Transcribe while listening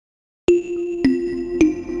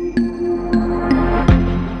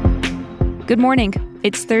Good morning.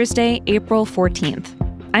 It's Thursday, April 14th.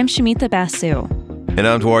 I'm Shamita Basu. And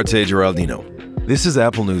I'm Duarte Geraldino. This is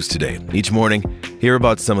Apple News Today. Each morning, hear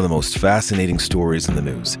about some of the most fascinating stories in the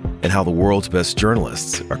news and how the world's best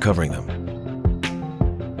journalists are covering them.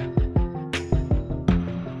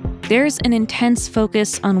 There's an intense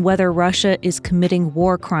focus on whether Russia is committing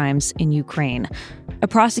war crimes in Ukraine. A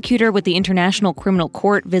prosecutor with the International Criminal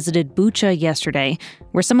Court visited Bucha yesterday,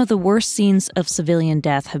 where some of the worst scenes of civilian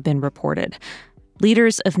death have been reported.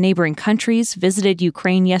 Leaders of neighboring countries visited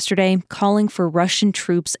Ukraine yesterday, calling for Russian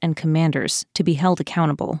troops and commanders to be held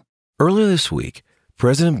accountable. Earlier this week,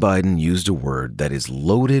 President Biden used a word that is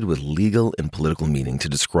loaded with legal and political meaning to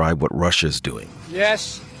describe what Russia is doing.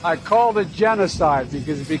 Yes, I called it genocide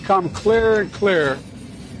because it's become clearer and clearer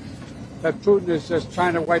that Putin is just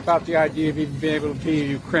trying to wipe out the idea of even being able to be a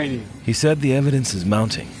Ukrainian. He said the evidence is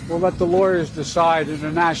mounting. We'll let the lawyers decide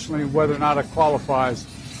internationally whether or not it qualifies,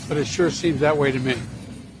 but it sure seems that way to me.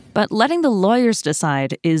 But letting the lawyers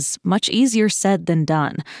decide is much easier said than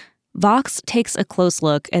done. Vox takes a close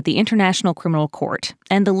look at the International Criminal Court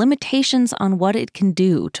and the limitations on what it can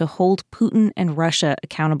do to hold Putin and Russia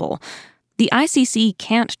accountable. The ICC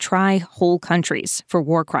can't try whole countries for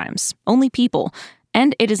war crimes, only people.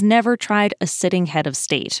 And it has never tried a sitting head of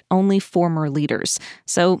state, only former leaders.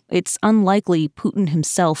 So it's unlikely Putin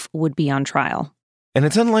himself would be on trial. And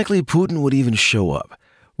it's unlikely Putin would even show up.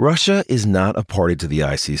 Russia is not a party to the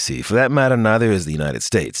ICC. For that matter, neither is the United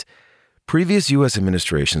States. Previous U.S.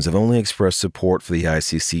 administrations have only expressed support for the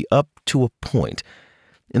ICC up to a point.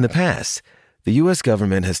 In the past, the U.S.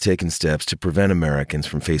 government has taken steps to prevent Americans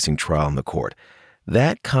from facing trial in the court.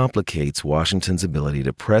 That complicates Washington's ability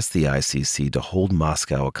to press the ICC to hold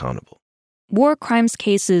Moscow accountable. War crimes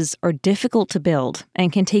cases are difficult to build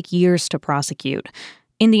and can take years to prosecute.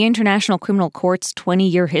 In the International Criminal Court's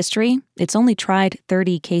 20-year history, it's only tried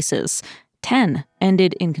 30 cases. 10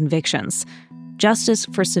 ended in convictions. Justice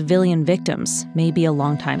for civilian victims may be a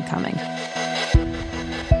long time coming.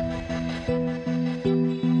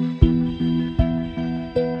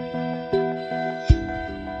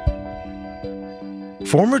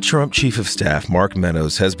 Former Trump Chief of Staff Mark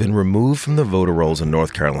Meadows has been removed from the voter rolls in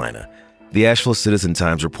North Carolina. The Asheville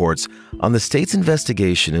Citizen-Times reports on the state's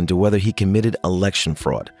investigation into whether he committed election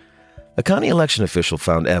fraud. A county election official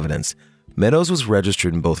found evidence Meadows was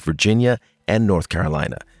registered in both Virginia and North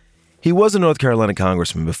Carolina. He was a North Carolina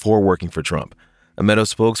congressman before working for Trump. A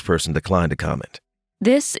Meadows spokesperson declined to comment.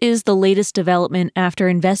 This is the latest development after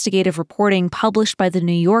investigative reporting published by The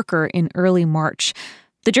New Yorker in early March.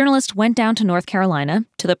 The journalist went down to North Carolina,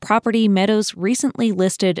 to the property Meadows recently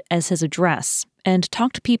listed as his address, and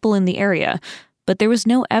talked to people in the area, but there was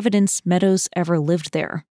no evidence Meadows ever lived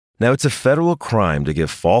there. Now, it's a federal crime to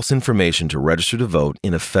give false information to register to vote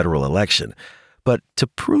in a federal election. But to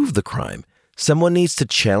prove the crime, someone needs to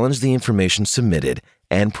challenge the information submitted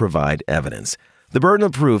and provide evidence. The burden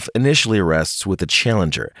of proof initially rests with the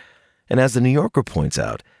challenger. And as The New Yorker points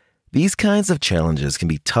out, these kinds of challenges can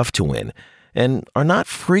be tough to win and are not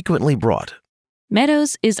frequently brought.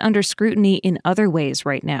 Meadows is under scrutiny in other ways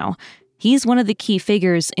right now. He's one of the key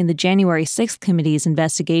figures in the January 6th committee's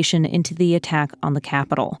investigation into the attack on the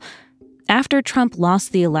Capitol. After Trump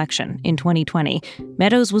lost the election in 2020,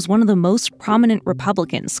 Meadows was one of the most prominent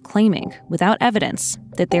Republicans claiming, without evidence,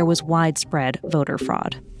 that there was widespread voter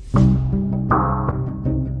fraud.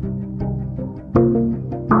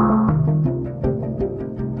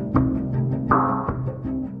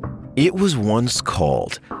 It was once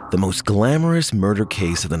called the most glamorous murder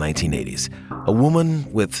case of the 1980s. A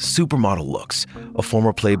woman with supermodel looks, a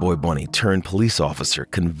former Playboy bunny turned police officer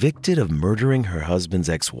convicted of murdering her husband's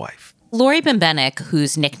ex-wife. Lori Bembenek,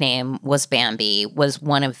 whose nickname was Bambi, was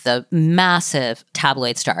one of the massive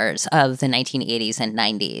tabloid stars of the 1980s and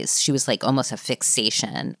 90s. She was like almost a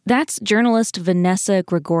fixation. That's journalist Vanessa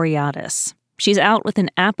Gregoriadis. She's out with an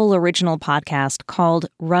Apple original podcast called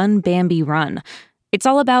Run, Bambi, Run. It's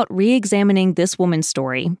all about re-examining this woman's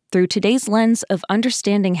story through today's lens of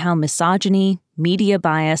understanding how misogyny, media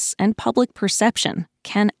bias, and public perception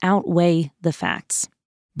can outweigh the facts.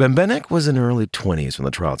 Bembenek was in her early 20s when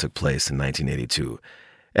the trial took place in 1982.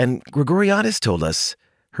 And Gregoriadis told us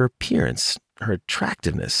her appearance, her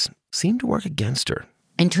attractiveness, seemed to work against her.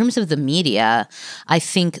 In terms of the media, I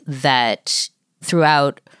think that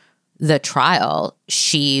throughout the trial,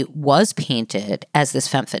 she was painted as this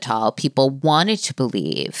femme fatale. People wanted to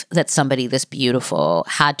believe that somebody this beautiful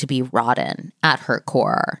had to be rotten at her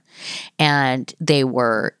core. And they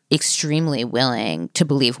were extremely willing to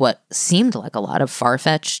believe what seemed like a lot of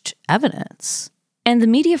far-fetched evidence. And the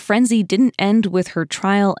media frenzy didn't end with her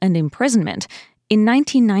trial and imprisonment. In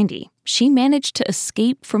 1990, she managed to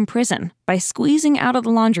escape from prison by squeezing out of the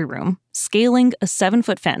laundry room, scaling a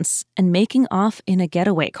 7-foot fence, and making off in a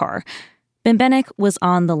getaway car. Bembenek was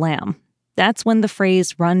on the lam. That's when the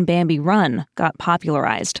phrase "run, Bambi, run" got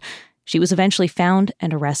popularized. She was eventually found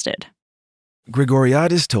and arrested.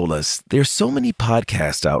 Grigoriadis told us there's so many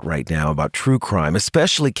podcasts out right now about true crime,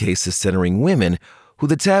 especially cases centering women who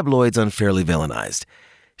the tabloids unfairly villainized.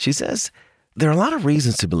 She says there are a lot of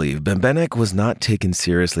reasons to believe Bembenek was not taken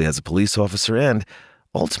seriously as a police officer and,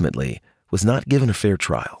 ultimately, was not given a fair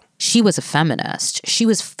trial. She was a feminist. She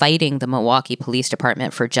was fighting the Milwaukee Police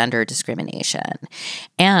Department for gender discrimination.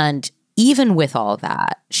 And even with all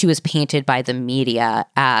that, she was painted by the media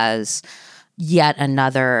as yet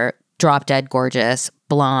another drop-dead gorgeous,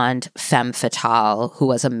 blonde femme fatale who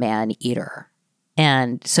was a man-eater.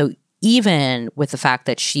 And so even with the fact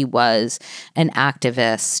that she was an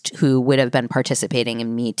activist who would have been participating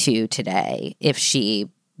in Me Too today if she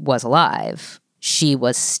was alive, she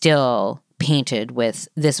was still painted with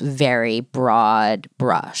this very broad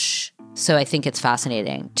brush. So I think it's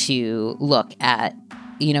fascinating to look at,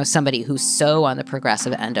 somebody who's so on the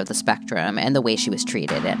progressive end of the spectrum and the way she was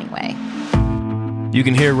treated anyway. You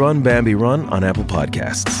can hear Run, Bambi, Run on Apple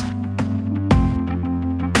Podcasts.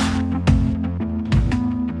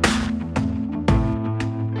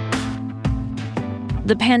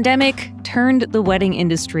 The pandemic turned the wedding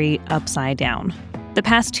industry upside down. The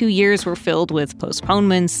past 2 years were filled with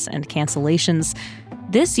postponements and cancellations.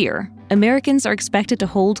 This year, Americans are expected to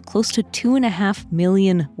hold close to 2.5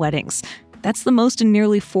 million weddings. That's the most in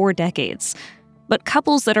nearly 4 decades. But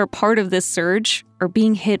couples that are part of this surge are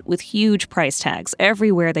being hit with huge price tags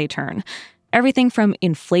everywhere they turn. Everything from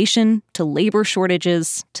inflation to labor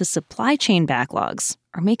shortages to supply chain backlogs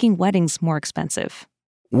are making weddings more expensive.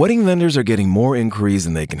 Wedding vendors are getting more inquiries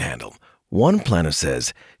than they can handle. One planner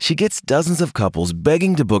says she gets dozens of couples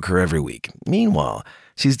begging to book her every week. Meanwhile,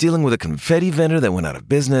 she's dealing with a confetti vendor that went out of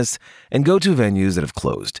business and go-to venues that have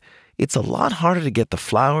closed. It's a lot harder to get the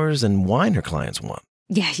flowers and wine her clients want.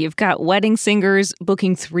 Yeah, you've got wedding singers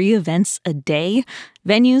booking 3 events a day,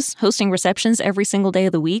 venues hosting receptions every single day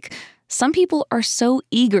of the week. Some people are so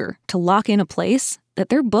eager to lock in a place that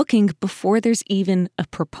they're booking before there's even a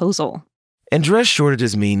proposal. And dress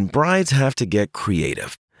shortages mean brides have to get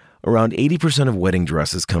creative. Around 80% of wedding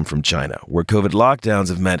dresses come from China, where COVID lockdowns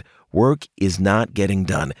have meant work is not getting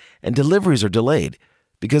done and deliveries are delayed.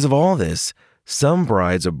 Because of all this, some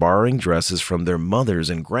brides are borrowing dresses from their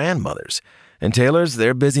mothers and grandmothers. And tailors,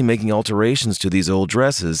 they're busy making alterations to these old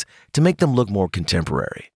dresses to make them look more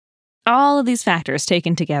contemporary. All of these factors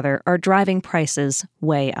taken together are driving prices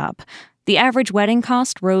way up. The average wedding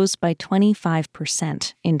cost rose by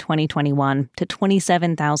 25% in 2021 to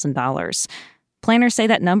 $27,000. Planners say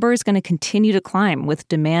that number is going to continue to climb with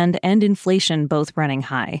demand and inflation both running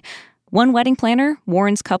high. One wedding planner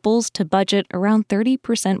warns couples to budget around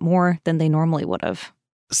 30% more than they normally would have.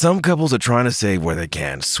 Some couples are trying to save where they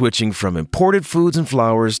can, switching from imported foods and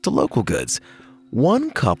flowers to local goods. One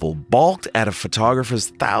couple balked at a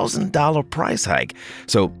photographer's $1,000 price hike.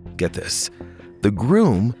 So, get this. The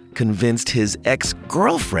groom convinced his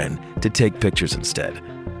ex-girlfriend to take pictures instead.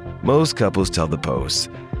 Most couples tell the Post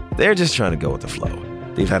they're just trying to go with the flow.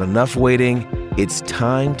 They've had enough waiting. It's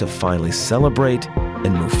time to finally celebrate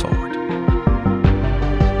and move forward.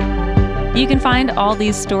 You can find all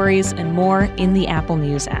these stories and more in the Apple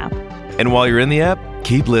News app. And while you're in the app,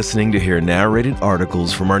 keep listening to hear narrated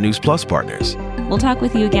articles from our News Plus partners. We'll talk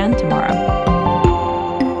with you again tomorrow.